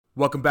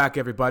Welcome back,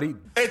 everybody.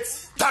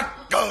 It's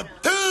Taco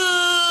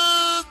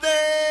Tuesday!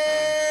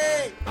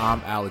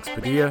 I'm Alex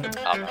Padilla.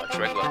 I'm Alex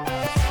Regla.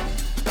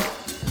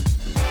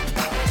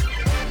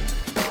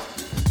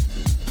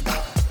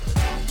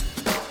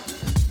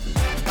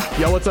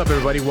 Yo, what's up,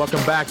 everybody?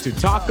 Welcome back to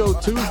Taco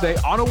Tuesday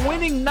on a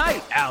winning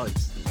night,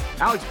 Alex.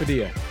 Alex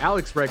Padilla,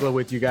 Alex Regla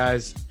with you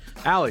guys.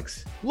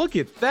 Alex, look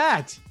at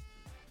that.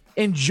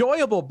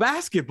 Enjoyable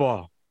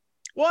basketball.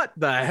 What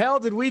the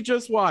hell did we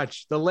just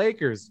watch? The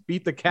Lakers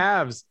beat the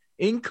Cavs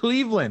in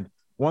Cleveland,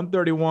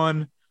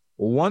 131-120.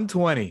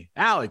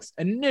 Alex,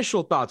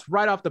 initial thoughts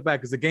right off the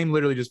bat, because the game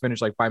literally just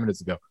finished like 5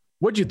 minutes ago.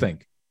 What'd you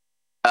think?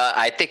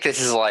 I think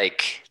this is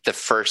like the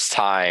first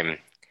time,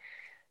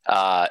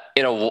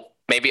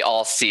 maybe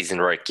all season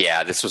where,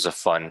 this was a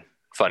fun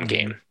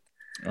game.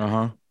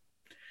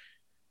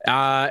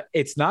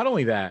 It's not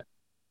only that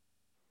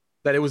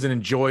it was an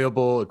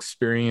enjoyable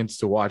experience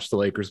to watch the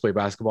Lakers play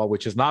basketball,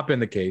 which has not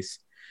been the case.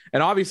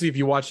 And obviously, if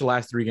you watch the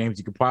last three games,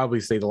 you could probably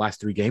say the last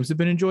three games have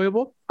been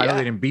enjoyable. Yeah. I know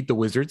they didn't beat the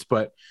Wizards,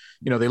 but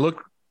they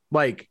look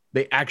like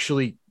they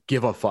actually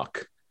give a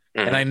fuck.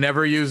 Mm-hmm. And I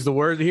never use the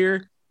word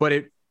here, but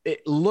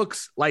it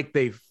looks like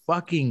they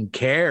fucking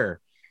care.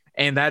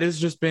 And that has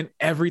just been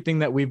everything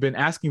that we've been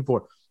asking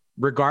for,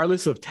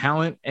 regardless of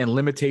talent and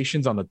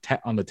limitations on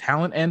the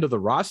talent end of the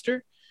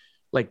roster.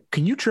 Like,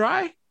 can you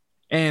try?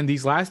 And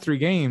these last three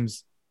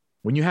games,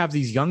 when you have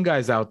these young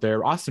guys out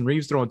there, Austin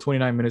Reeves throwing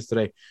 29 minutes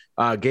today,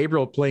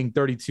 Gabriel playing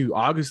 32,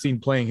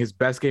 Augustine playing his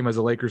best game as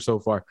a Laker so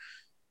far,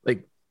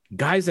 like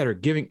guys that are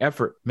giving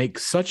effort make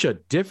such a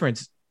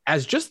difference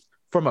as just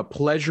from a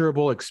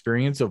pleasurable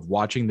experience of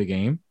watching the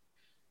game.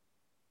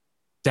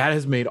 That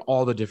has made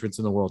all the difference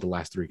in the world the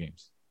last three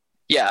games.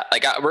 Yeah,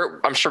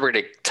 I'm sure we're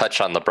going to touch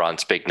on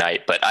LeBron's big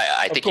night, but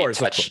I think you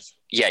touched.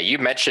 Yeah, you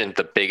mentioned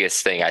the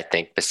biggest thing, I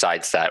think,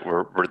 besides that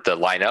were the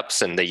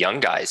lineups and the young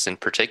guys in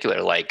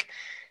particular. Like,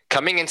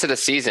 coming into the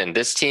season,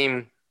 this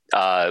team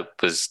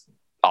was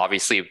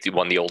obviously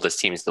one of the oldest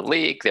teams in the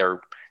league. There are a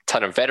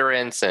ton of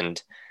veterans. And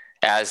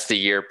as the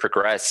year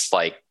progressed,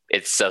 like,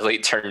 it suddenly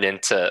turned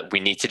into we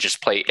need to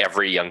just play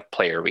every young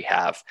player we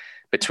have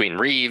between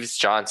Reeves,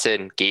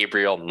 Johnson,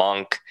 Gabriel,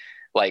 Monk.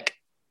 Like,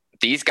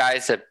 these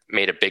guys have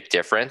made a big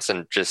difference.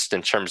 And just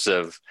in terms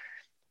of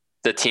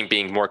the team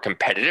being more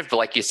competitive, but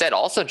like you said,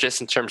 also just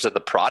in terms of the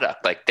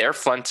product, like they're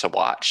fun to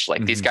watch.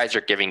 Like these guys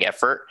are giving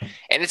effort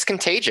and it's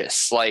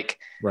contagious. Like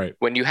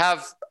when you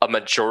have a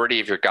majority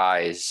of your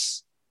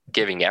guys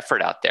giving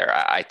effort out there,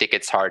 I think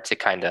it's hard to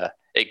kind of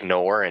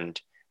ignore. And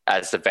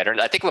as the veteran,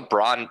 I think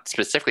LeBron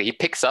specifically, he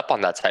picks up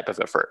on that type of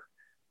effort.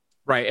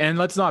 Right. And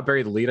let's not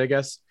bury the lead, I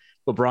guess.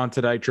 LeBron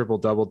today,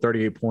 triple-double,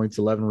 38 points,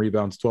 11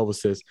 rebounds, 12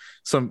 assists.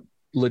 Some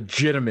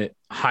legitimate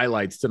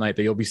highlights tonight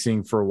that you'll be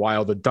seeing for a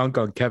while. The dunk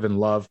on Kevin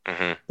Love,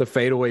 the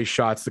fadeaway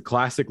shots, the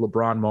classic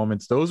LeBron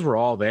moments, those were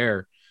all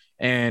there.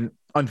 And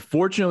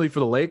unfortunately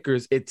for the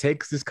Lakers, it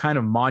takes this kind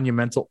of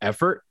monumental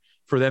effort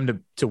for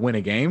them to win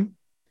a game,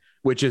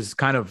 which is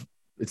kind of,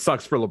 it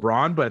sucks for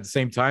LeBron, but at the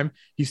same time,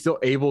 he's still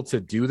able to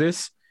do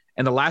this.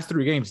 And the last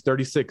three games,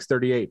 36,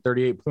 38,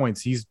 38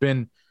 points, he's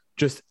been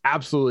just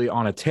absolutely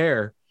on a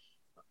tear.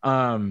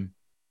 So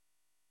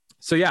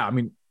yeah, I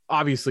mean,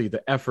 obviously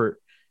the effort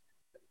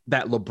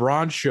that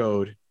LeBron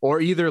showed, or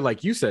either,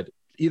 like you said,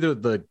 either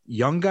the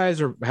young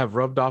guys have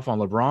rubbed off on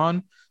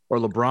LeBron, or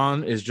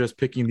LeBron is just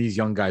picking these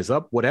young guys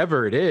up.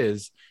 Whatever it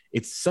is,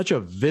 it's such a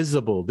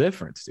visible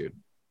difference, dude.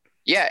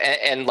 Yeah,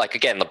 and like,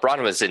 again,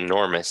 LeBron was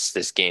enormous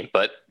this game,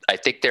 but I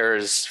think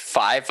there's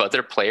 5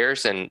 other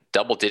players in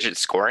double-digit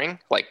scoring.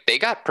 Like they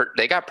got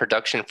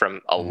production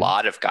from a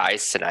lot of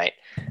guys tonight,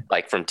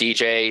 like from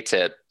DJ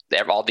to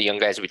all the young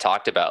guys we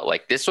talked about.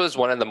 Like this was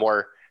one of the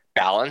more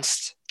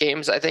balanced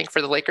games, I think,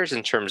 for the Lakers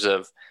in terms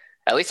of,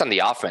 at least on the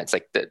offense.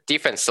 Like the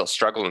defense still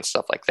struggled and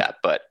stuff like that,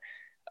 but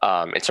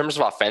in terms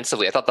of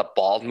offensively, I thought the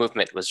ball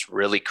movement was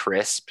really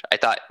crisp. I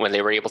thought when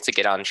they were able to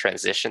get on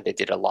transition, they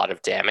did a lot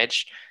of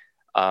damage.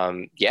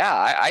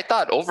 I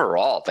thought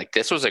overall, like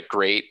this was a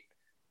great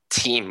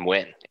team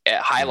win,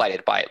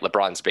 highlighted by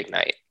LeBron's big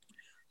night.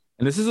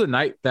 And this is a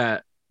night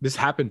that this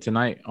happened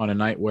tonight, on a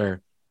night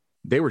where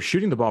they were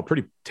shooting the ball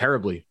pretty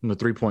terribly from the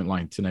 3-point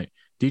line tonight.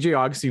 DJ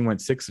Augustine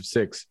went 6 of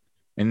 6.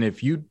 And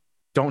if you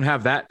don't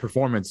have that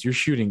performance, you're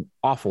shooting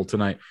awful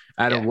tonight.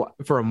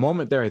 For a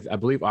moment there, I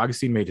believe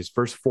Augustine made his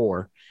first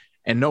 4,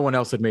 and no one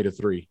else had made a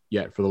 3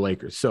 yet for the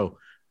Lakers. So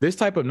this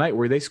type of night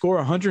where they score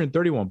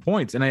 131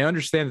 points, and I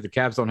understand that the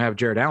Cavs don't have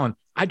Jared Allen,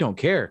 I don't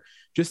care.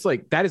 Just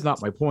like, that is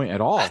not my point at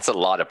all. That's a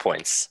lot of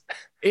points.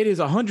 It is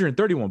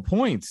 131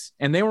 points.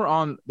 And they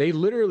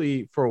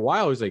literally, for a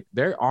while, it was like,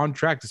 they're on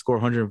track to score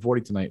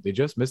 140 tonight. They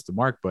just missed the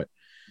mark, but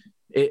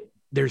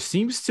there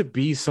seems to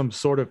be some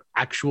sort of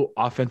actual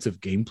offensive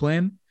game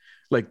plan.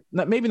 Like,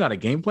 maybe not a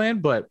game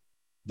plan, but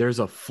there's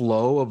a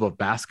flow of a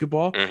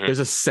basketball. There's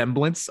a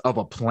semblance of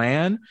a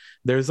plan.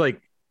 There's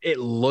like, it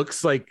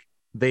looks like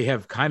they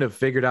have kind of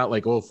figured out,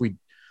 like, oh, if we,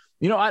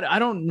 I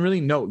don't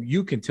really know.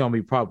 You can tell me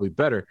probably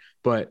better,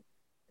 but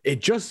it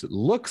just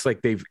looks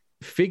like they've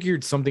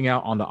figured something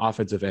out on the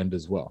offensive end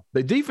as well.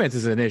 The defense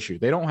is an issue.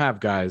 They don't have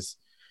guys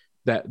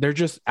that they're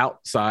just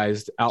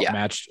outsized,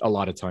 outmatched a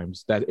lot of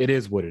times. That it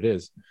is what it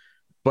is.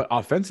 But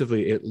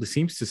offensively, it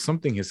seems to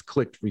something has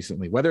clicked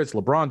recently. Whether it's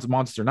LeBron's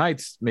monster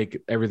nights make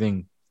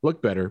everything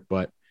look better,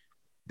 but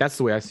that's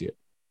the way I see it.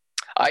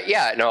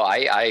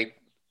 I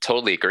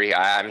totally agree.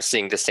 I'm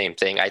seeing the same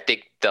thing. I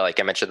think like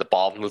I mentioned, the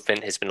ball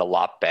movement has been a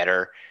lot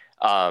better.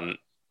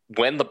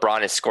 When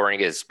LeBron is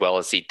scoring as well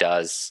as he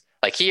does,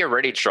 like he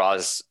already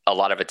draws a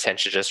lot of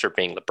attention just for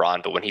being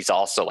LeBron, but when he's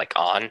also like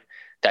on,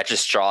 that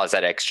just draws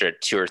that extra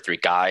 2 or 3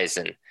 guys.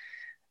 And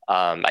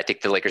I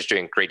think the Lakers are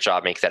doing a great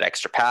job making that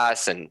extra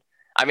pass. And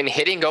I mean,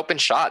 hitting open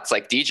shots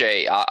like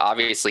DJ,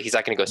 obviously he's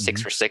not going to go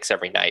 6 for 6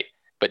 every night,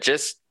 but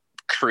just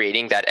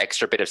creating that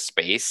extra bit of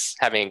space,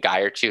 having a guy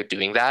or two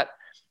doing that,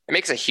 it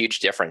makes a huge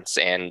difference.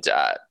 And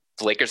the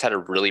Lakers had a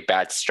really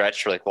bad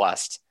stretch for like the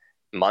last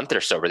month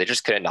or so where they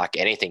just couldn't knock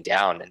anything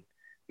down. And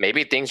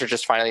maybe things are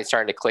just finally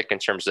starting to click in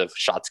terms of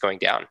shots going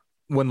down.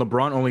 When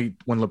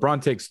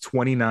LeBron takes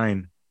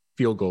 29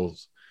 field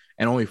goals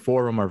and only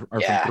 4 of them are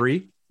from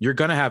 3, you're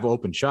going to have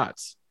open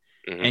shots.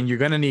 And you're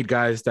going to need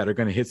guys that are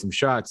going to hit some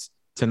shots.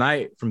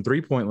 Tonight from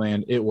 3-point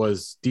land, it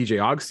was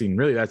DJ Augustine.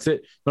 Really, that's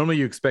it. Normally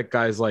you expect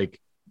guys like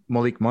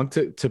Malik Monk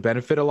to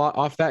benefit a lot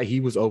off that. He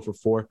was 0 for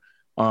 4.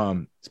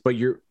 But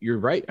you're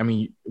right. I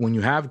mean, when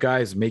you have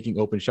guys making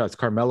open shots,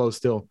 Carmelo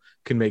still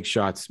can make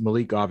shots.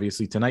 Malik,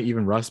 obviously, tonight,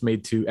 even Russ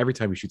made 2. Every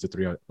time he shoots a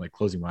 3, I'm like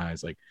closing my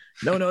eyes, like,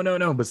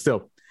 no. But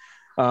still,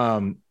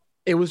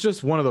 it was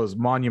just one of those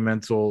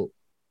monumental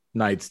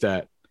nights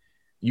that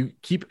you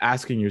keep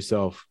asking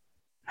yourself,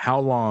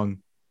 how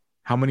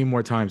many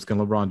more times can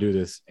LeBron do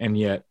this? And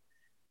yet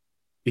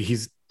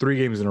he's 3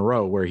 games in a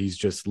row where he's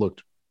just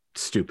looked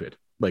stupid,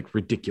 like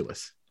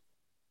ridiculous.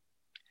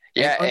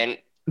 Yeah. And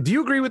do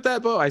you agree with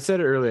that, Bo? I said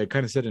it earlier. I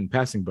kind of said it in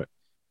passing, but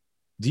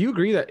do you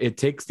agree that it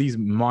takes these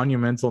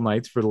monumental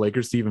nights for the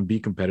Lakers to even be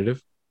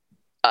competitive?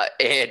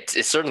 It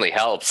certainly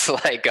helps.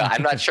 Like,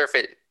 I'm not sure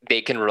if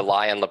they can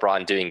rely on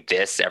LeBron doing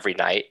this every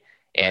night,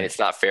 and it's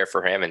not fair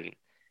for him.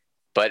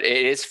 But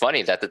it is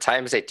funny that the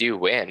times they do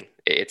win,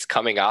 it's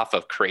coming off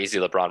of crazy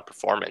LeBron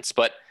performance.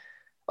 But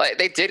like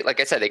they did, like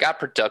I said, they got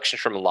production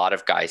from a lot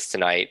of guys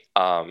tonight.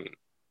 I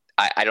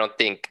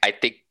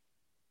think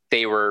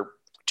they were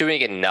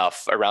doing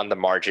enough around the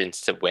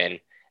margins to win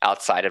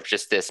outside of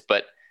just this.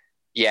 But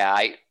yeah,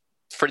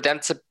 for them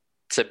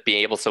to be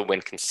able to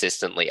win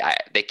consistently,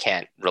 they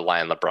can't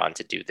rely on LeBron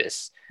to do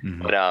this.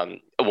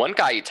 But one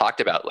guy you talked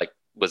about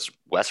was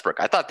Westbrook.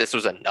 I thought this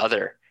was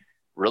another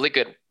really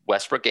good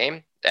Westbrook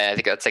game. And I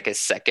think that's like his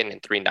second in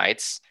 3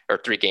 nights or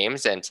 3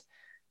 games. And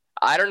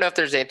I don't know if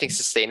there's anything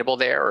sustainable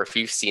there or if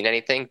you've seen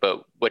anything,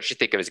 but what did you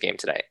think of his game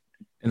tonight?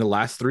 In the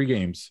last 3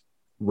 games,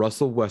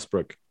 Russell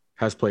Westbrook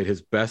has played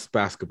his best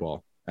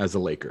basketball as a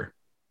Laker.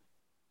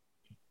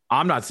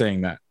 I'm not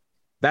saying that.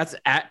 That's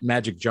at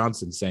Magic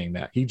Johnson saying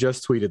that. He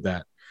just tweeted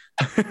that.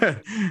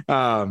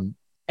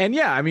 And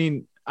yeah, I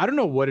mean, I don't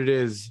know what it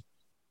is.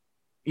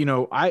 You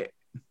know,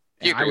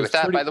 you agree with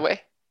that, by the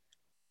way?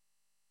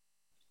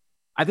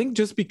 I think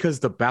just because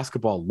the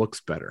basketball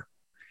looks better.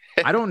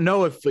 I don't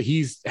know if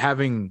he's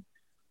the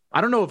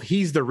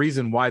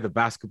reason why the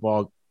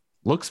basketball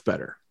looks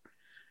better.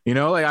 You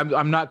know, like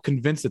I'm not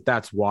convinced that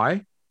that's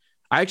why.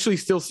 I actually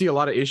still see a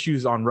lot of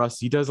issues on Russ.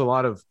 He does a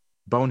lot of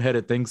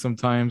boneheaded things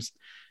sometimes.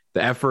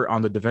 The effort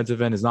on the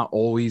defensive end is not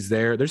always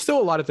there. There's still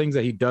a lot of things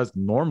that he does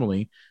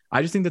normally.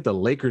 I just think that the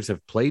Lakers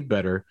have played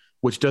better,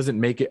 which doesn't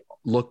make it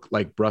look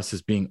like Russ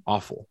is being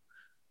awful.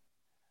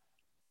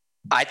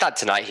 I thought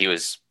tonight he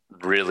was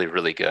really,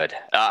 really good.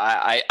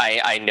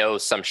 I know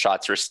some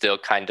shots were still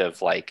kind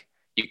of like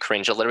you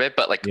cringe a little bit,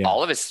 but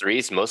all of his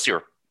threes mostly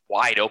were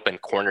wide open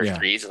corner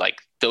threes.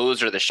 Like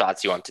those are the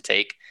shots you want to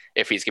take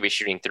if he's going to be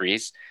shooting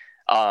threes.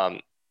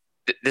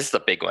 This is the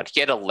big one. He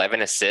had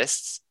 11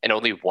 assists and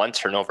only 1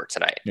 turnover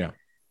tonight. Yeah,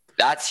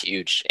 that's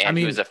huge. And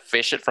he was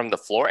efficient from the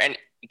floor and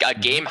a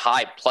game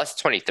high plus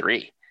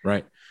 23.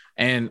 Right.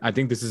 And I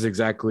think this is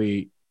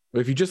exactly,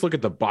 if you just look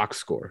at the box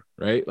score,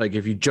 right? Like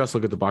if you just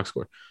look at the box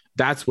score,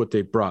 that's what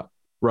they brought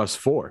Russ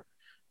for,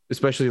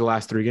 especially the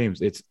last 3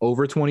 games. It's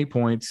over 20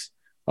 points,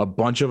 a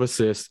bunch of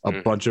assists,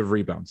 a bunch of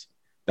rebounds.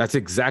 That's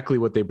exactly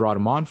what they brought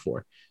him on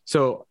for.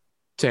 So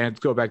to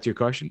go back to your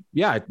question,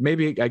 yeah,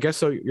 maybe, I guess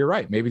so. You're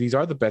right. Maybe these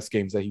are the best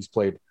games that he's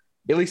played,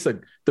 at least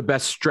the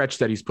best stretch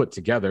that he's put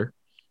together.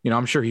 You know,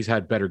 I'm sure he's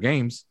had better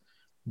games,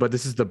 but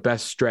this is the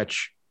best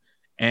stretch.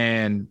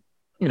 And,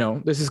 you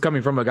know, this is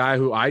coming from a guy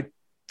who I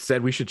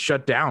said we should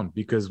shut down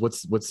because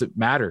what's it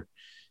matter?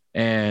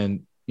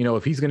 And, you know,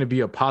 if he's going to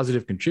be a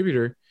positive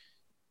contributor,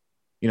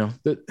 you know,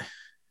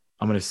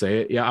 I'm going to say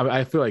it. Yeah,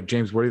 I feel like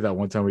James Worthy that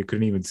one time we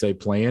couldn't even say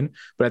play-in.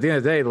 But at the end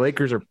of the day, the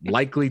Lakers are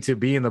likely to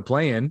be in the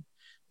play-in,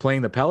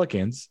 playing the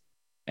Pelicans.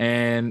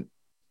 And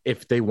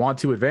if they want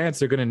to advance,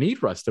 they're going to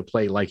need Russ to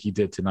play like he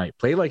did tonight,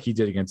 play like he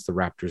did against the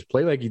Raptors,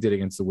 play like he did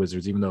against the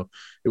Wizards, even though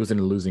it was in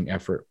a losing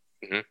effort.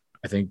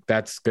 I think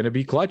that's going to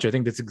be clutch. I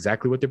think that's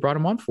exactly what they brought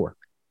him on for.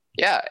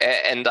 Yeah,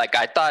 and like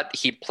I thought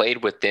he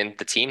played within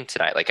the team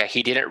tonight. Like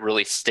he didn't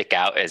really stick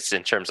out as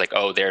in terms like,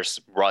 oh, there's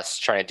Russ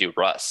trying to do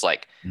Russ.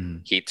 Like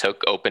he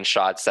took open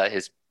shots that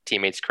his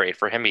teammates create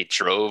for him. He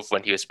drove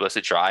when he was supposed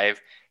to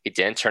drive. He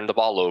didn't turn the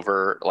ball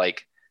over.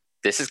 Like,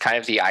 this is kind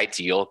of the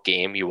ideal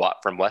game you want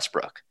from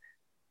Westbrook.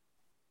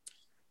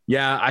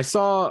 Yeah, I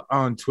saw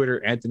on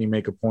Twitter Anthony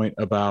make a point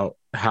about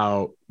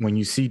how when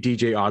you see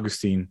DJ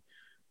Augustine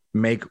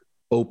make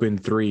open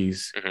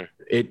threes,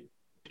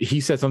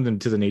 he said something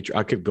to the nature.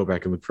 I could go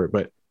back and look for it,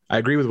 but I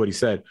agree with what he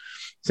said,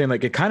 saying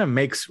like it kind of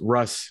makes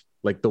Russ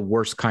like the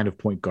worst kind of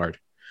point guard,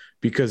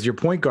 because your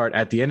point guard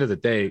at the end of the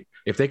day,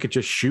 if they could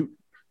just shoot,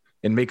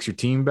 it makes your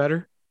team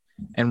better.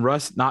 And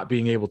Russ not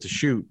being able to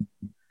shoot,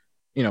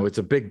 you know, it's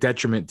a big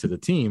detriment to the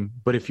team.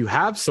 But if you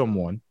have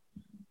someone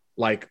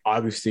like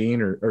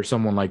Augustine or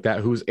someone like that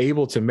who's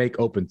able to make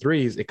open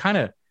threes, it kind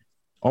of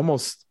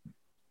almost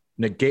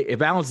it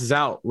balances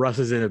out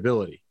Russ's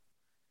inability.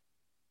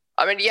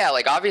 I mean, yeah,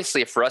 like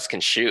obviously if Russ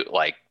can shoot,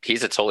 like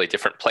he's a totally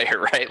different player,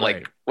 right?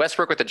 Like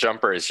Westbrook with the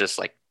jumper is just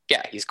like,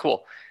 yeah, he's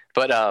cool.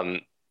 But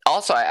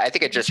also I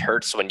think it just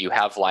hurts when you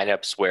have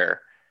lineups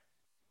where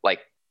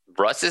like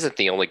Russ isn't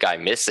the only guy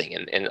missing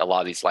in a lot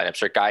of these lineups.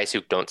 There are guys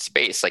who don't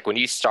space. Like when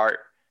you start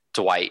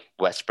Dwight,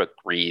 Westbrook,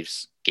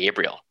 Reeves,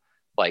 Gabriel,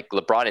 like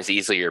LeBron is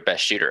easily your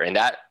best shooter. And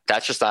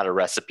that's just not a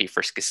recipe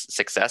for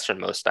success on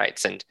most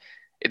nights. And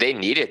they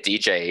needed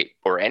DJ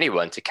or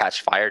anyone to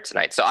catch fire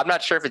tonight. So I'm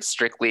not sure if it's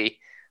strictly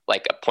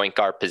like a point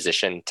guard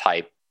position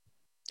type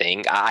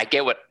thing. I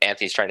get what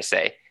Anthony's trying to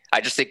say. I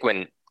just think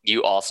when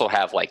you also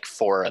have like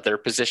 4 other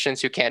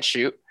positions who can't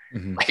shoot,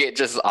 like it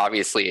just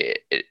obviously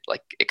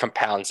it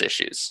compounds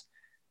issues.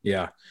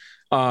 Yeah.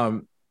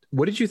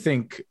 What did you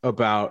think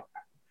about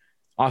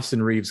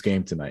Austin Reeves'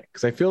 game tonight?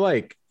 Because I feel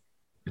like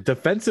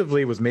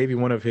defensively was maybe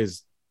one of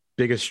his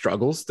biggest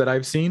struggles that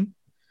I've seen,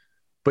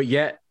 but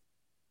yet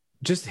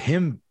just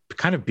him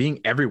kind of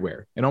being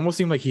everywhere. It almost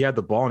seemed like he had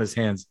the ball in his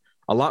hands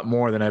a lot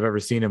more than I've ever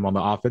seen him on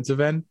the offensive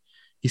end.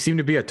 He seemed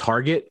to be a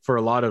target for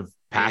a lot of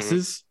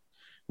passes,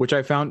 which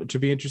I found to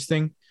be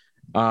interesting.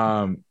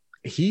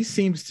 He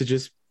seems to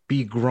just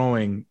be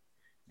growing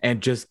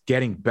and just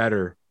getting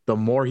better. The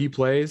more he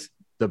plays,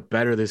 the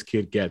better this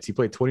kid gets. He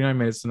played 29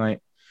 minutes tonight,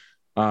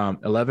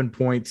 11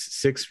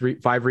 points,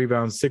 5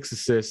 rebounds, 6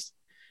 assists.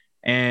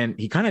 And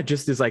he kind of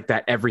just is like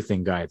that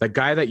everything guy, the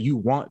guy that you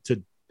want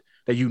to,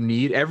 that you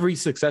need. Every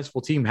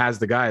successful team has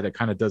the guy that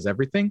kind of does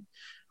everything.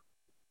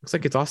 Looks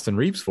like it's Austin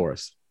Reeves for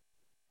us.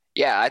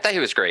 Yeah, I thought he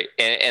was great.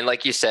 And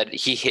like you said,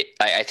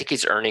 I think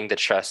he's earning the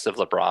trust of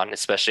LeBron,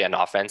 especially on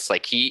offense.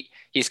 Like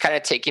he's kind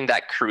of taking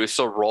that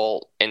Caruso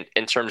role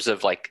in terms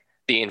of like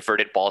the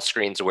inverted ball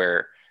screens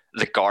where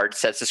the guard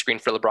sets the screen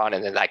for LeBron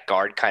and then that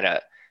guard kind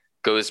of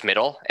goes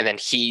middle and then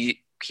he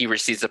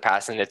receives the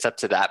pass and it's up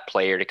to that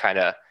player to kind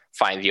of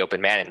find the open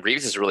man. And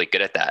Reeves is really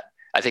good at that.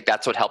 I think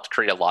that's what helped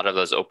create a lot of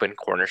those open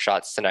corner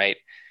shots tonight.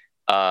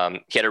 He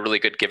had a really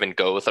good give and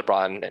go with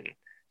LeBron, and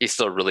he's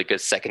still a really good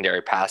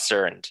secondary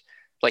passer. And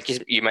like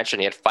you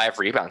mentioned, he had 5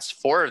 rebounds.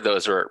 4 of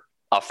those were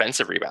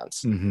offensive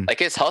rebounds. Like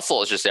his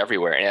hustle is just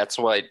everywhere. And that's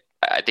why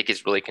I think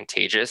he's really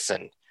contagious.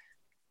 And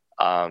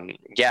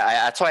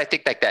that's why I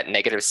think like that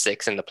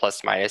 -6 and the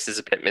plus minus is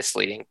a bit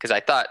misleading. Because I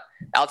thought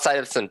outside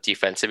of some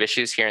defensive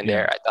issues here and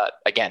there, I thought,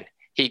 again,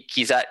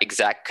 he's that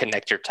exact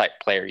connector type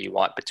player you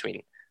want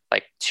between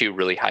like 2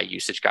 really high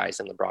usage guys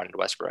in LeBron and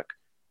Westbrook.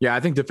 Yeah, I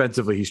think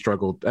defensively he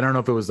struggled. I don't know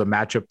if it was a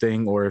matchup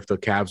thing or if the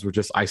Cavs were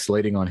just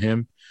isolating on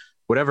him.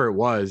 Whatever it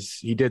was,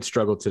 he did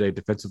struggle today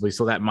defensively.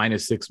 So that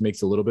 -6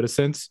 makes a little bit of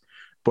sense.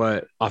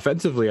 But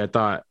offensively, I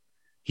thought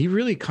he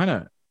really kind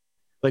of,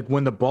 like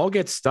when the ball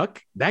gets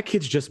stuck, that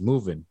kid's just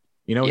moving.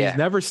 You know, he's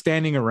never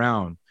standing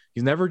around.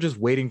 He's never just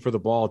waiting for the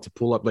ball to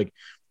pull up. Like,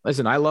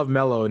 listen, I love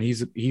Melo and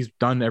he's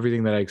done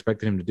everything that I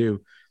expected him to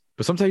do.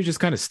 But sometimes he's just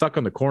kind of stuck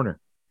on the corner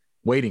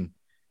waiting.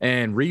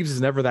 And Reeves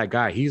is never that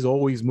guy. He's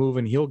always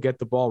moving. He'll get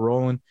the ball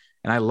rolling.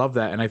 And I love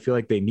that. And I feel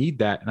like they need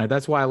that. And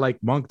that's why I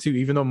like Monk too,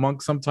 even though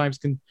Monk sometimes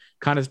can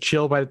kind of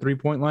chill by the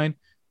 3-point line.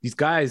 These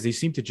guys, they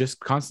seem to just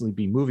constantly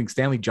be moving.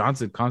 Stanley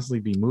Johnson constantly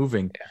be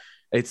moving.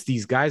 Yeah. It's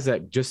these guys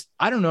that just,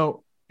 I don't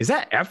know, is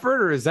that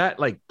effort or is that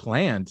like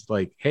planned?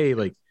 Like, hey,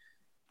 like,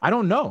 I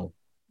don't know.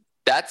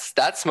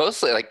 That's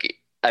mostly like,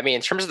 I mean,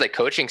 in terms of the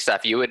coaching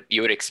stuff, you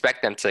would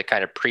expect them to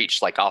kind of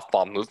preach like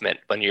off-ball movement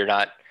when you're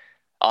not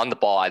on the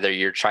ball. Either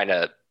you're trying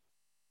to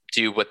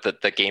do what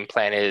the game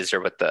plan is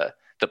or what the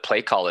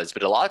play call is,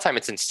 but a lot of time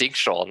it's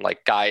instinctual, and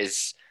like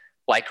guys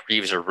like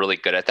Reeves are really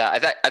good at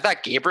that. I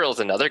thought Gabriel's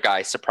another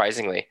guy,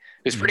 surprisingly,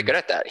 who's pretty good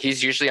at that.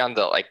 He's usually on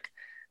the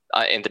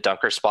in the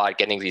dunker spot,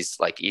 getting these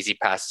like easy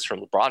passes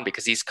from LeBron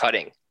because he's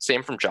cutting.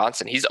 Same from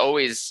Johnson. He's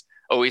always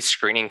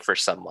screening for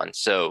someone.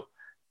 So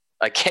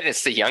again,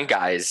 it's the young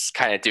guys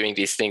kind of doing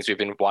these things we've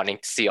been wanting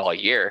to see all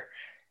year,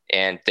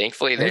 and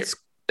thankfully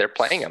they're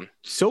playing them.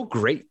 So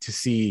great to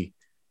see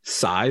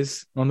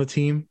size on the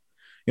team.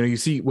 You know, you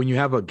see when you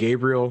have a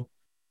Gabriel,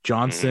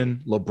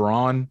 Johnson,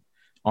 LeBron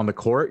on the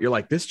court, you're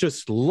like, this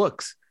just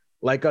looks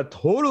like a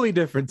totally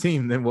different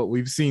team than what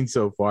we've seen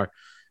so far.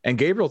 And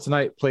Gabriel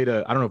tonight played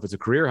I don't know if it's a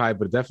career high,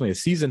 but definitely a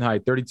season high,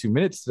 32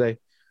 minutes today.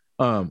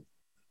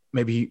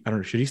 Maybe, I don't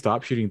know, should he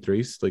stop shooting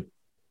threes? Like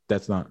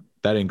that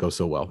didn't go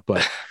so well,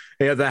 but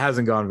yeah, that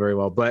hasn't gone very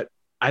well. But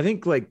I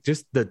think like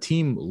just the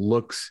team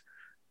looks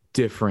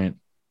different.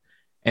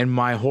 And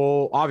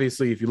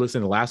obviously, if you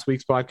listen to last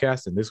week's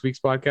podcast and this week's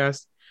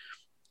podcast,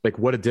 like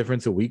what a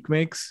difference a week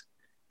makes.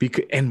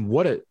 I'm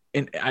going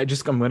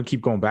to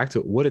keep going back to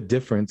it. What a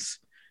difference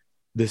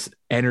this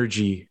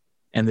energy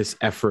and this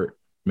effort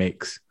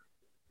makes.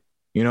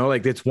 You know,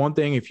 like it's one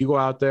thing if you go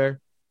out there,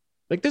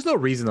 like there's no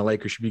reason the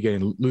Lakers should be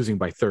losing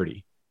by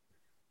 30,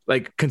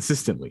 like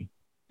consistently.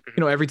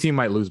 You know, every team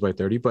might lose by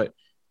 30, but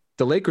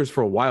the Lakers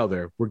for a while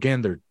there were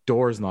getting their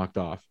doors knocked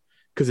off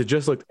because it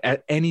just looked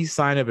at any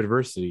sign of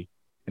adversity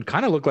and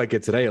kind of looked like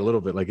it today a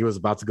little bit, like it was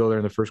about to go there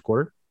in the first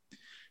quarter.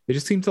 They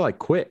just seemed to like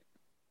quit.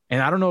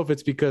 And I don't know if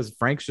it's because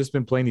Frank's just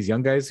been playing these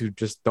young guys who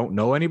just don't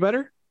know any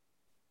better,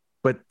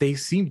 but they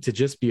seem to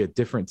just be a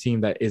different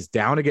team that is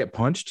down to get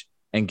punched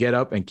and get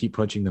up and keep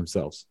punching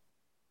themselves.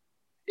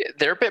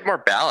 They're a bit more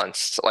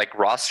balanced, like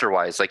roster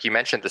wise, like you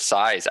mentioned the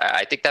size.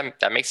 I think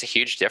that makes a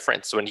huge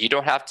difference when you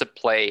don't have to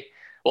play.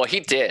 Well,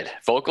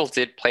 Vogel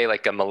did play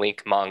like a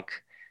Malik Monk,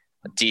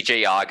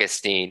 DJ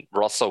Augustine,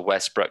 Russell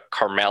Westbrook,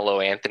 Carmelo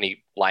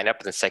Anthony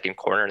lineup in the second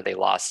corner, and they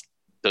lost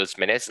those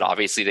minutes. And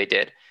obviously they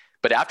did.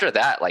 But after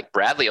that, like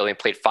Bradley only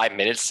played 5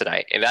 minutes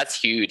tonight. And that's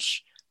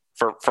huge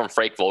from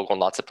Frank Vogel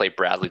not to play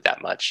Bradley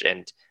that much.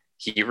 And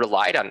he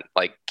relied on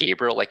like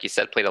Gabriel, like you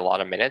said, played a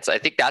lot of minutes. I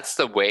think that's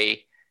the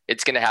way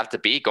it's going to have to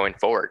be going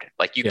forward.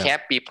 Like you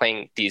can't be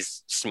playing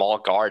these small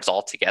guards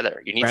all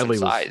together. You need some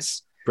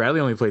size.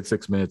 Bradley only played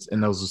 6 minutes,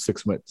 and those were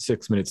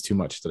 6 minutes too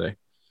much today.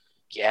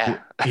 Yeah.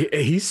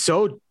 He's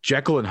so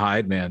Jekyll and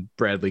Hyde, man,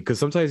 Bradley, because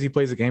sometimes he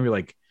plays a game, you're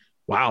like,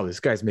 wow, this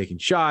guy's making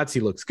shots.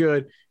 He looks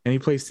good. And he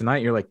plays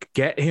tonight. You're like,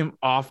 get him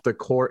off the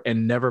court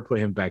and never put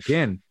him back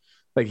in.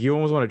 Like you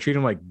almost want to treat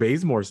him like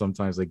Bazemore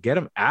sometimes. Like get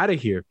him out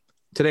of here.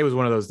 Today was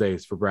one of those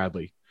days for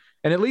Bradley.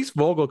 And at least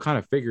Vogel kind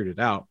of figured it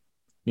out.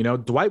 You know,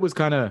 Dwight was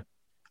I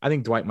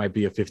think Dwight might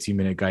be a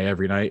 15-minute guy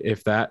every night,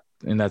 if that.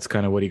 And that's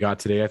kind of what he got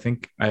today, I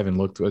think. I haven't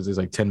looked. It was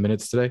like 10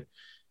 minutes today.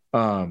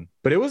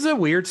 But it was a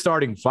weird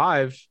starting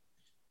five.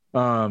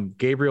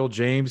 Gabriel,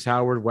 James,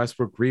 Howard,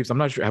 Westbrook, Reeves. I'm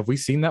not sure. Have we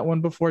seen that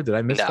one before? Did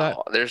I miss that?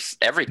 No, there's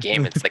every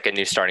game. It's like a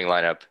new starting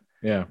lineup.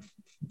 Yeah.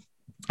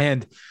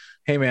 And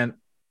hey, man,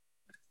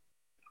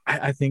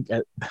 I think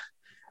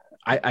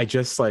I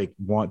just like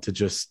want to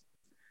just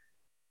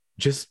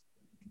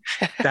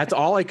that's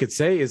all I could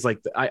say is like,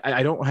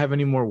 I don't have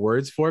any more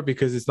words for it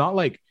because it's not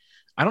like,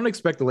 I don't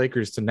expect the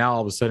Lakers to now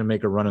all of a sudden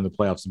make a run in the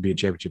playoffs and be a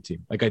championship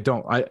team. Like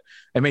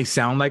it may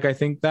sound like I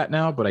think that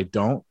now, but I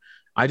don't.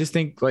 I just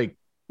think like,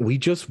 we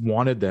just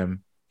wanted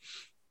them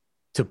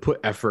to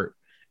put effort.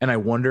 And I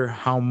wonder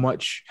how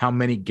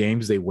many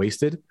games they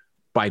wasted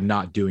by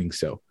not doing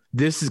so.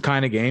 This is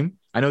kind of game.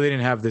 I know they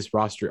didn't have this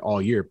roster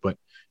all year, but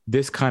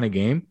this kind of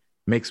game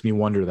makes me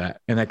wonder that.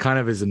 And that kind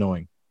of is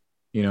annoying,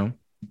 you know?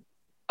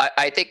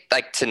 I think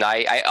like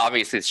tonight,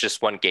 obviously it's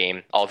just one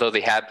game, although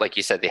they have, like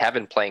you said, they have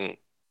been playing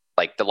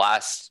like the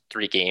last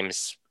 3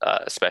 games,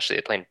 especially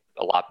they're playing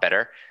a lot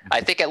better. Mm-hmm.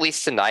 I think at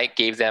least tonight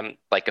gave them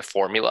like a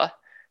formula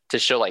to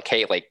show like,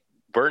 hey, like,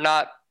 we're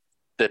not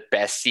the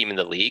best team in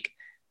the league,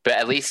 but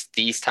at least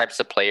these types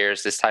of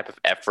players, this type of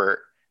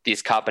effort,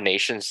 these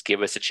combinations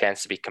give us a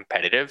chance to be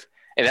competitive.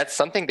 And that's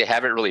something they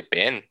haven't really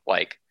been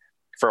like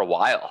for a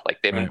while.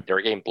 Like they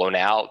were getting blown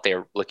out.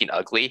 They're looking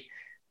ugly.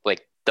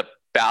 Like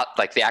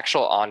the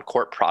actual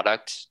on-court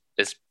product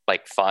is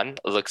like fun.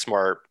 It looks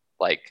more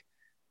like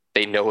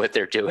they know what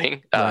they're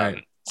doing.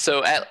 Right.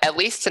 So at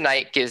least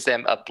tonight gives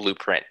them a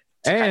blueprint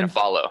to kind of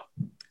follow.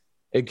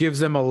 It gives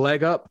them a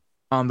leg up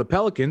on the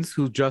Pelicans,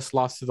 who just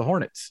lost to the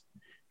Hornets.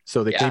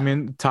 So they came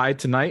in tied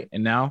tonight,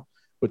 and now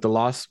with the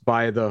loss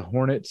by the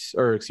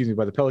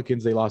by the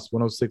Pelicans, they lost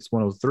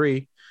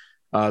 106-103.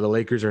 The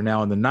Lakers are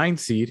now in the 9th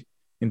seed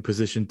in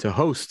position to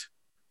host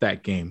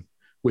that game,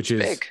 which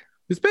is big.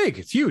 It's big.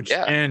 It's huge.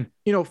 Yeah. And,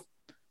 you know,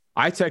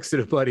 I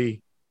texted a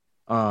buddy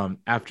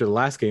after the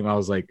last game. I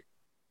was like,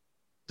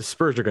 the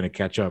Spurs are going to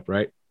catch up,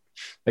 right?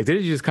 Like,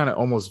 didn't you just kind of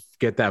almost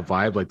get that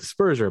vibe? Like the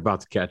Spurs are about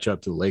to catch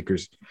up to the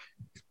Lakers.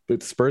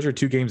 But the Spurs are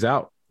 2 games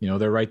out. You know,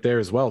 they're right there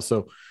as well.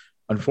 So,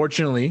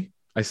 unfortunately,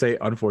 I say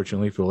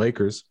unfortunately for the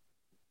Lakers,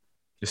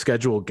 the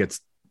schedule gets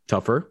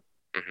tougher.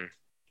 Mm-hmm.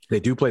 They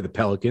do play the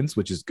Pelicans,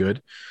 which is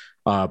good.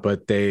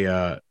 But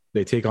they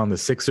take on the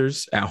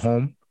Sixers at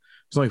home.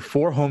 There's only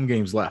 4 home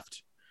games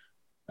left.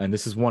 And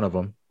this is one of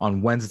them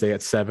on Wednesday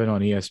at 7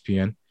 on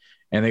ESPN.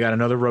 And they got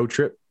another road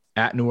trip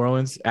at New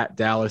Orleans, at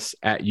Dallas,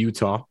 at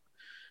Utah.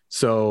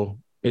 So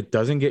it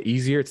doesn't get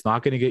easier. It's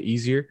not going to get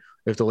easier.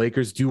 If the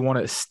Lakers do want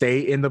to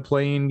stay in the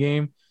play-in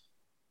game,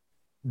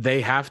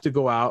 they have to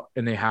go out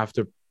and they have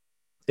to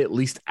at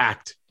least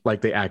act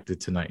like they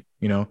acted tonight.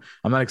 You know,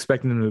 I'm not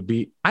expecting them to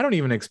be, I don't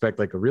even expect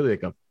like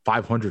a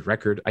 500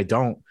 record. I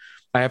don't.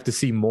 I have to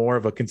see more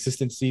of a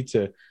consistency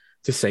to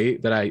say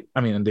that I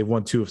mean, they've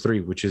won 2 of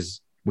 3, which is,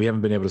 we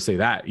haven't been able to say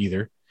that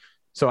either.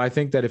 So I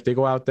think that if they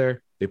go out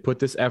there, they put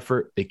this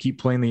effort, they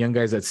keep playing the young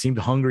guys that seemed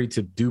hungry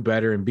to do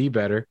better and be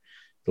better,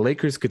 the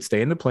Lakers could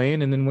stay in the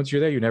play-in. And then once you're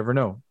there, you never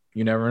know.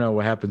 You never know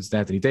what happens.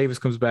 Anthony Davis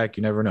comes back.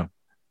 You never know.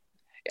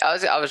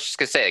 I was just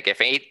gonna say, like, if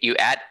you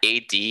add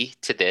AD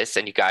to this,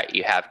 and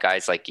you have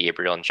guys like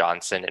Gabriel and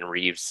Johnson and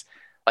Reeves,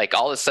 like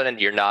all of a sudden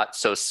you're not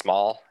so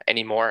small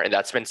anymore, and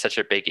that's been such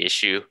a big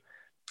issue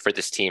for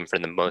this team for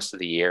the most of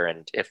the year.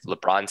 And if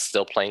LeBron's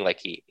still playing like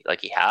he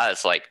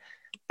has, like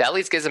that at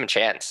least gives him a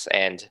chance,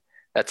 and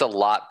that's a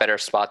lot better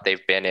spot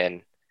they've been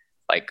in,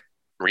 like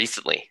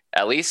recently.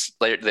 At least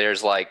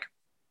there's like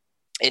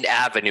an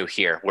avenue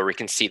here where we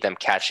can see them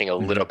catching a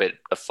little bit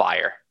of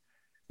fire.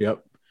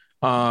 Yep.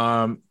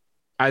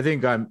 I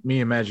think me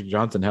and Magic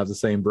Johnson have the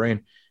same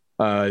brain.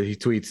 He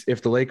tweets,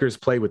 if the Lakers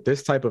play with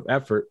this type of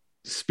effort,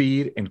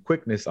 speed, and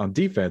quickness on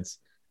defense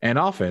and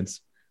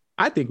offense,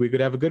 I think we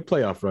could have a good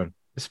playoff run,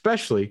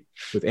 especially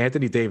with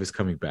Anthony Davis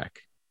coming back.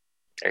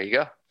 There you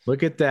go.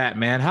 Look at that,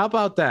 man. How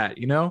about that?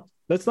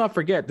 Let's not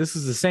forget, this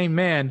is the same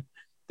man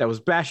that was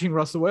bashing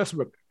Russell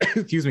Westbrook,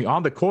 excuse me,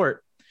 on the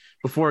court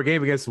before a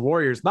game against the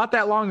Warriors not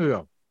that long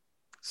ago.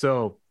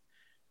 So,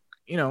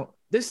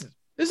 this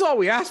is all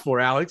we asked for,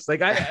 Alex. Like,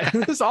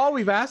 this is all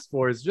we've asked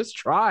for is just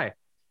try.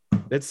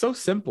 It's so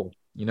simple,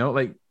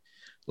 like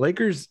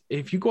Lakers.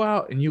 If you go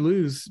out and you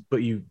lose,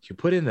 but you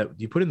put in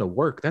the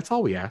work, that's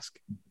all we ask.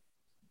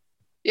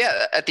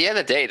 Yeah, at the end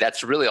of the day,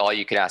 that's really all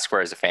you can ask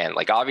for as a fan.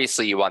 Like,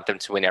 obviously, you want them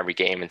to win every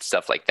game and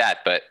stuff like that,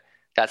 but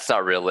that's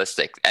not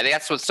realistic. I think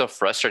that's what's so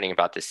frustrating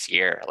about this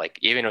year. Like,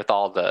 even with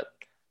all the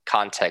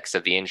context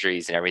of the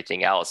injuries and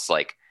everything else,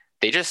 like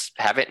they just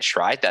haven't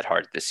tried that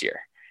hard this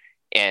year.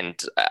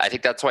 And I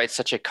think that's why it's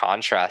such a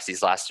contrast,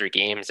 these last 3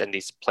 games, and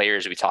these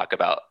players we talk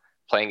about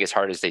playing as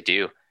hard as they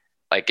do.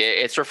 Like,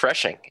 it's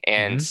refreshing.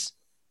 And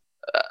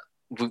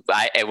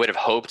I would have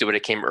hoped it would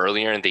have came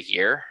earlier in the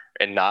year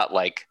and not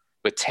like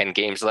with 10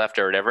 games left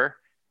or whatever.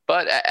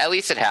 But at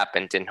least it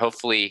happened. And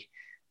hopefully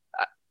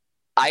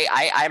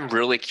I'm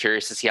really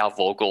curious to see how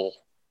Vogel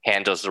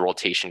handles the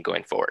rotation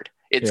going forward.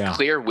 It's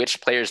clear which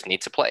players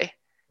need to play.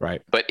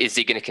 Right. But is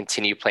he going to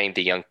continue playing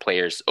the young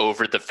players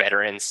over the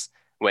veterans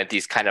when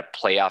these kind of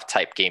playoff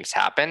type games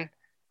happen?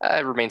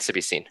 It remains to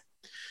be seen.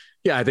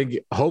 Yeah, I think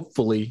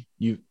hopefully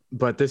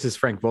but this is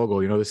Frank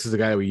Vogel. This is the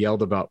guy that we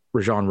yelled about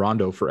Rajon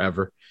Rondo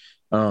forever.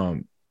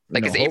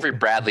 Is Avery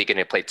Bradley going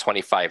to play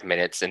 25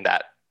 minutes in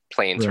that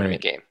play-in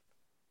tournament game?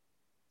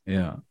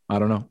 Yeah, I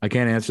don't know. I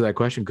can't answer that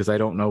question because I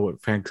don't know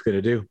what Frank's going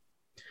to do.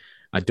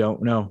 I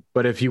don't know.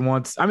 But if he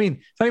wants,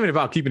 it's not even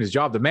about keeping his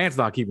job. The man's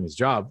not keeping his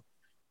job.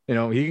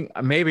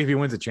 Maybe if he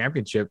wins a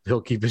championship,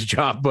 he'll keep his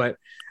job. But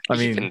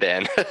even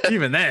then,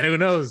 who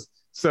knows?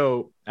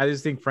 So I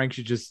just think Frank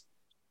should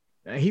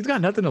he's got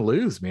nothing to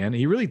lose, man.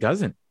 He really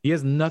doesn't. He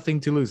has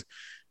nothing to lose.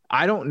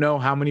 I don't know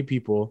how many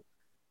people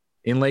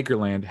in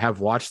Lakerland have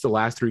watched the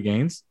last 3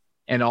 games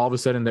and all of a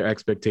sudden their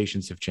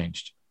expectations have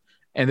changed.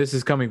 And this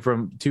is coming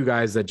from 2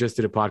 guys that just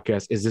did a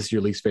podcast. Is this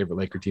your least favorite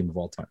Laker team of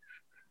all time?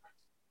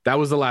 That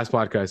was the last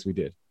podcast we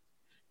did.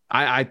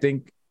 I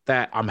think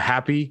that I'm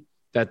happy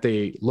that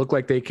they look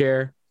like they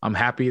care. I'm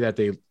happy that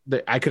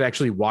I could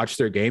actually watch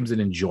their games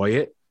and enjoy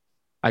it.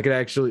 I could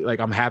actually,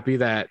 I'm happy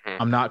that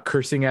I'm not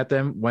cursing at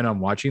them when I'm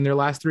watching their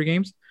last 3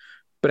 games.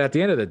 But at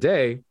the end of the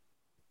day,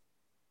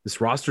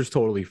 this roster's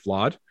totally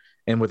flawed.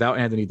 And without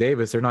Anthony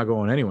Davis, they're not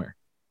going anywhere.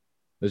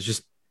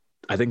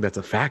 I think that's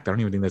a fact. I don't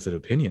even think that's an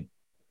opinion.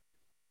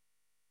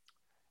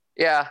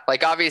 Yeah,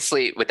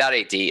 obviously without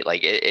AD,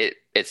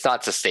 it's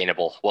not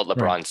sustainable what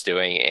LeBron's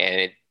doing,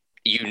 and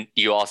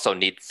you also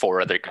need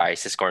 4 other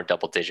guys to score in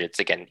double digits.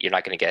 Again, you're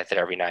not going to get that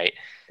every night.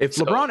 If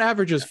LeBron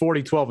averages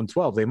 40, 12, and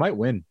 12, they might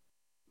win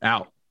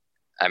out.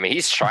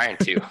 He's trying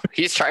to.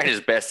 He's trying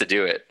his best to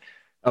do it.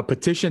 A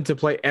petition to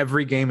play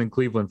every game in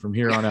Cleveland from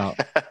here on out,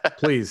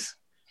 please.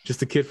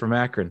 Just a kid from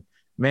Akron,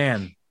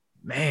 man.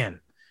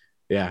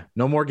 Yeah,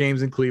 no more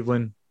games in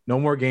Cleveland. No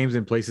more games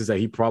in places that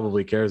he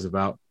probably cares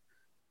about.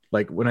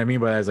 Like, what I mean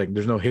by that is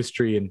there's no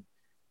history in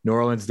New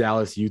Orleans,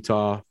 Dallas,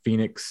 Utah,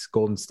 Phoenix,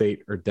 Golden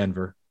State, or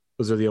Denver.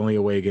 Those are the only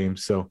away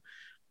games. So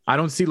I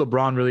don't see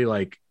LeBron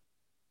really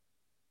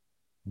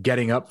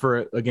getting up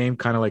for a game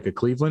kind of like a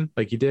Cleveland,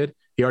 like he did.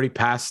 He already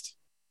passed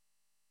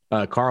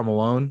Karl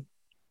Malone.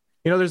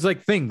 There's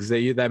things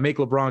that make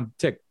LeBron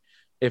tick.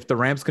 If the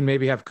Rams can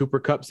maybe have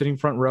Cooper Kupp sitting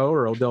front row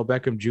or Odell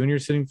Beckham Jr.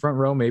 sitting front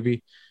row,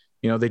 maybe,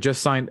 they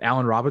just signed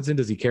Allen Robinson.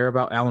 Does he care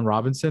about Allen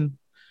Robinson?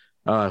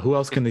 Who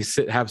else can they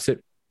sit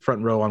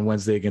front row on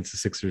Wednesday against the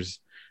Sixers?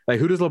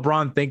 Who does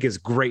LeBron think is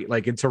great?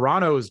 In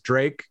Toronto is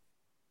Drake.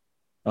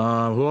 Who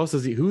else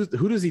does who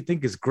does he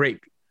think is great?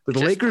 The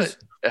Lakers.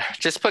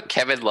 Just put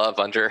Kevin Love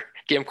under.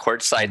 Give him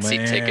courtside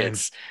seat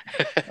tickets.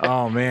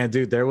 Oh man,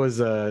 dude, there was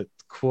a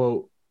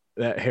quote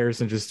that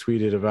Harrison just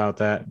tweeted about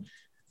that.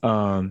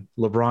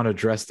 LeBron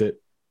addressed it.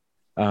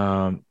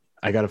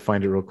 I got to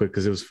find it real quick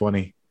because it was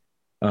funny.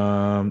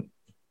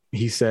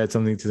 He said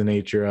something to the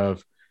nature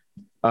of,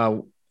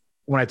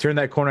 when I turned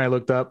that corner, I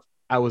looked up.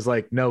 I was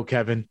like, no,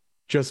 Kevin,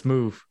 just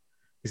move.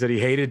 He said he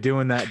hated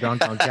doing that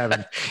dunk on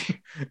Kevin.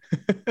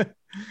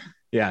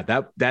 Yeah,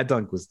 that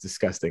dunk was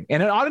disgusting.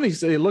 And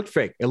it looked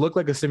fake. It looked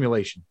like a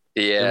simulation.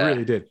 Yeah. It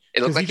really did.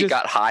 It looked like he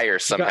got higher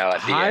somehow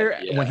at the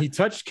end. Yeah. When he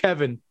touched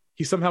Kevin,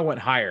 he somehow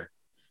went higher,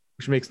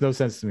 which makes no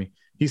sense to me.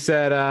 He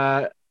said,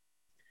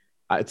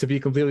 To be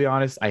completely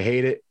honest, I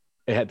hate it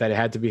that it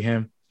had to be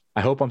him.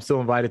 I hope I'm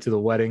still invited to the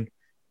wedding.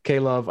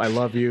 K-Love, I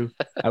love you.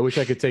 I wish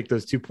I could take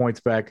those 2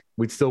 points back.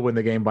 We'd still win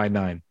the game by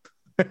 9.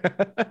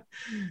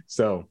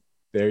 So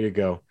there you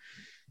go.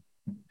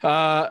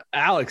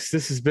 Alex,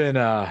 this has been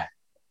a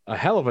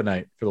hell of a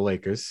night for the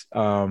Lakers.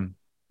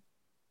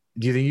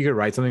 Do you think you could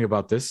write something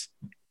about this?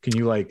 Can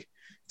you like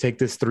take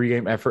this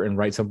 3-game effort and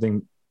write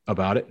something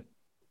about it?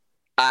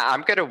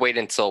 I'm going to wait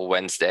until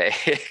Wednesday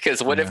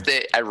because what if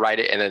I write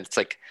it and then it's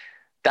like,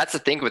 that's the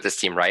thing with this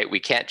team, right? We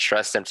can't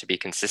trust them to be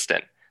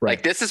consistent. Right.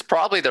 Like this is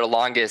probably their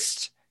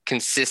longest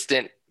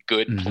consistent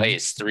good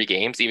plays, 3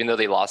 games, even though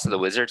they lost to the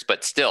Wizards,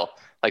 but still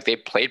like they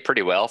played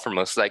pretty well for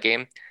most of that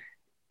game.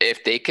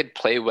 If they could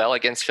play well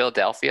against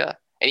Philadelphia,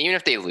 and even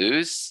if they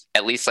lose,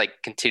 at least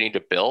like continue to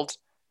build,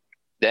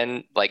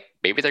 then like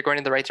maybe they're going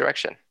in the right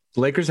direction.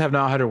 The Lakers have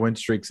not had a win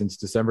streak since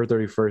December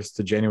 31st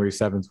to January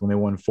 7th when they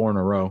won 4 in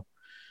a row.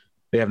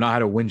 They have not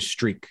had a win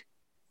streak.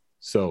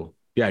 So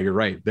yeah, you're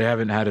right. They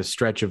haven't had a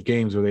stretch of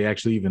games where they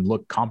actually even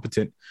look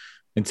competent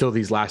until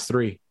these last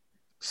 3.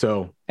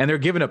 So, and they're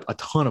giving up a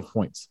ton of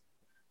points.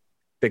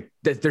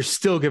 They're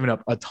still giving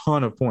up a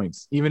ton of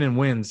points, even in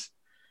wins.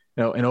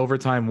 You know, in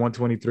overtime,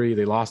 123,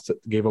 they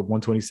gave up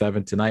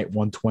 127 tonight,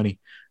 120.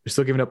 They're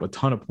still giving up a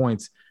ton of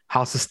points.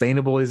 How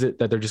sustainable is it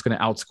that they're just going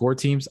to outscore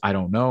teams? I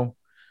don't know.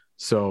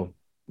 So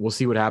we'll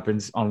see what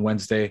happens on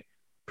Wednesday.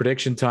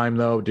 Prediction time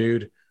though,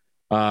 dude,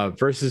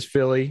 versus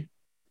Philly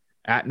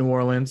at New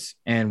Orleans.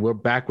 And we're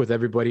back with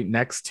everybody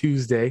next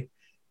Tuesday,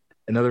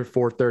 another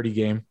 4:30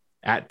 game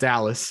at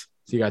Dallas.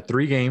 So you got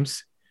 3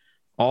 games,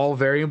 all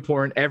very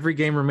important. Every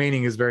game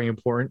remaining is very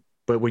important.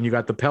 But when you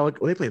got the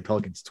Pelicans, they play the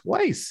Pelicans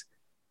twice.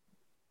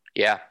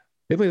 Yeah.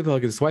 They play the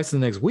Pelicans twice in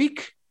the next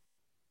week.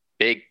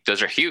 Big.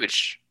 Those are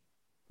huge.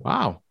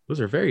 Wow. Those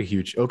are very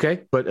huge.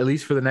 Okay. But at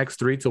least for the next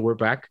 3 till we're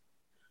back,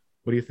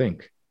 what do you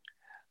think?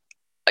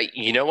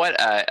 You know what?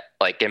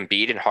 Like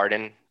Embiid and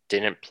Harden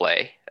didn't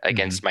play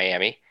against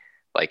Miami.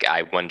 Like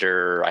I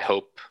wonder, I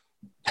hope,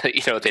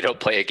 they don't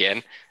play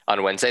again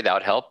on Wednesday. That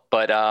would help.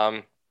 But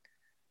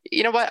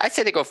you know what? I'd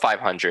say they go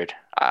 500.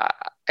 I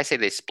say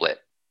they split.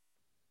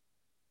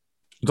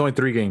 It's only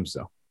 3 games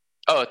though.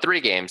 Oh,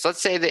 3 games.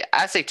 Let's say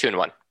I say 2-1.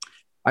 I think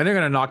they're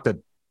going to knock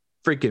the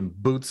freaking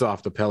boots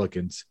off the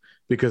Pelicans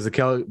because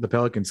the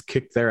Pelicans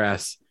kicked their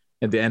ass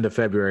at the end of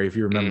February. If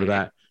you remember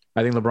that,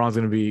 I think LeBron's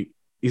going to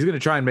he's going to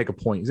try and make a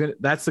point.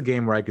 That's the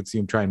game where I could see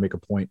him try and make a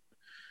point.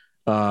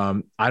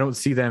 I don't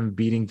see them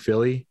beating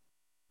Philly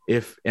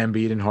if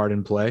Embiid and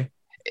Harden play.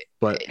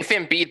 But if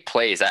Embiid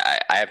plays, I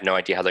have no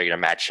idea how they're going to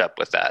match up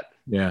with that.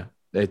 Yeah,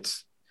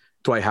 it's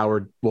Dwight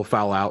Howard will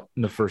foul out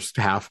in the first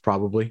half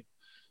probably.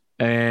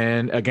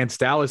 And against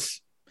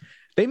Dallas,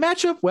 they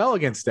match up well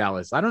against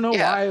Dallas. I don't know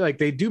why. Like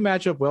they do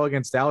match up well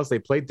against Dallas. They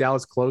played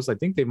Dallas close. I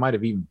think they might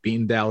have even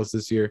beaten Dallas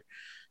this year.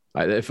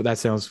 If that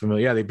sounds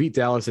familiar. Yeah, they beat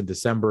Dallas in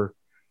December.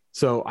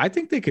 So I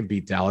think they can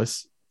beat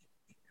Dallas.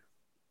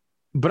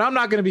 But I'm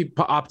not going to be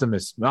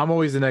optimist. I'm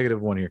always the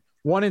negative one here.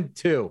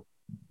 1-2,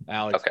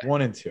 Alex. Okay.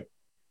 1-2.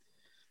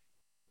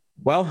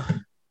 Well,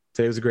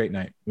 today was a great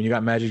night. When you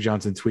got Magic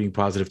Johnson tweeting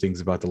positive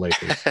things about the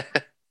Lakers,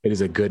 it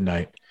is a good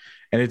night.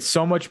 And it's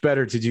so much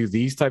better to do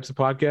these types of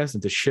podcasts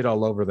and to shit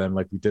all over them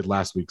like we did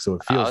last week. So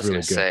it feels really good. I was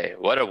going to say,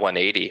 what a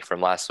 180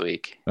 from last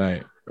week. All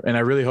right. And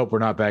I really hope we're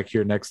not back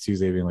here next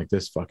Tuesday being like,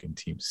 this fucking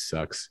team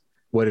sucks.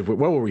 What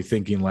were we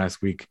thinking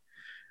last week?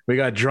 We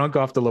got drunk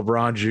off the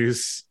LeBron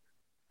juice.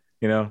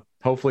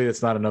 Hopefully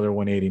it's not another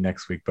 180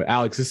 next week. But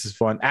Alex, this is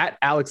fun. At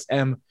Alex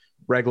M.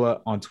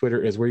 Regla on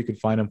Twitter is where you can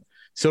find him.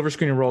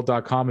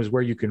 Silverscreenandroll.com is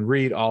where you can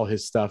read all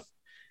his stuff.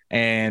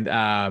 And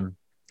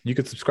you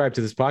can subscribe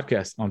to this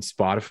podcast on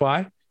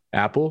Spotify,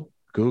 Apple,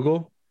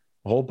 Google,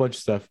 a whole bunch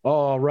of stuff.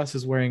 Oh, Russ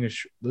is wearing did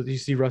you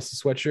see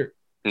Russ's sweatshirt?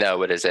 No,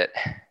 what is it?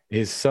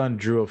 His son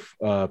drew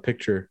a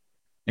picture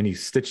and he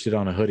stitched it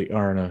on a hoodie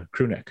or on a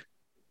crew neck.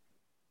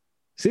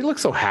 See, he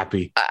looks so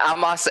happy.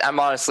 I'm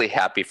honestly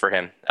happy for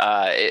him.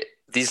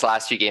 These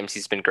last few games,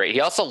 he's been great.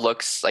 He also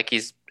looks like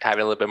he's having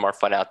a little bit more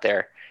fun out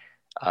there.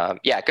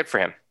 Yeah, good for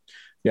him.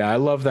 Yeah, I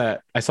love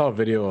that. I saw a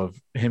video of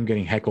him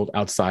getting heckled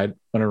outside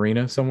an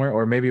arena somewhere,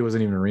 or maybe it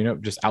wasn't even an arena,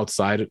 just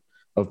outside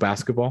of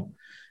basketball.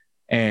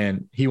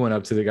 And he went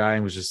up to the guy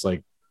and was just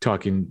like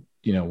talking,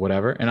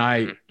 whatever. And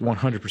I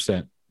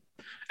 100%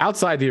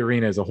 outside the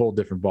arena is a whole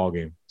different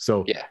ballgame.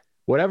 So yeah,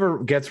 whatever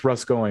gets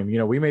Russ going,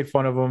 we made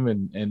fun of him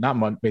and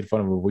not made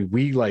fun of him.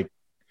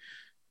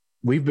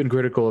 We've been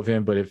critical of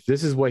him, but if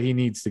this is what he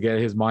needs to get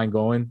his mind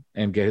going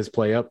and get his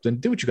play up, then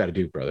do what you got to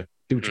do, brother.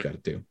 Do what you got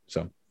to do.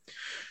 So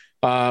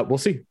we'll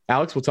see.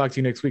 Alex, we'll talk to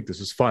you next week. This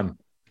was fun.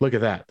 Look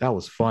at that. That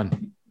was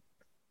fun.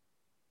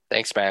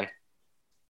 Thanks, man.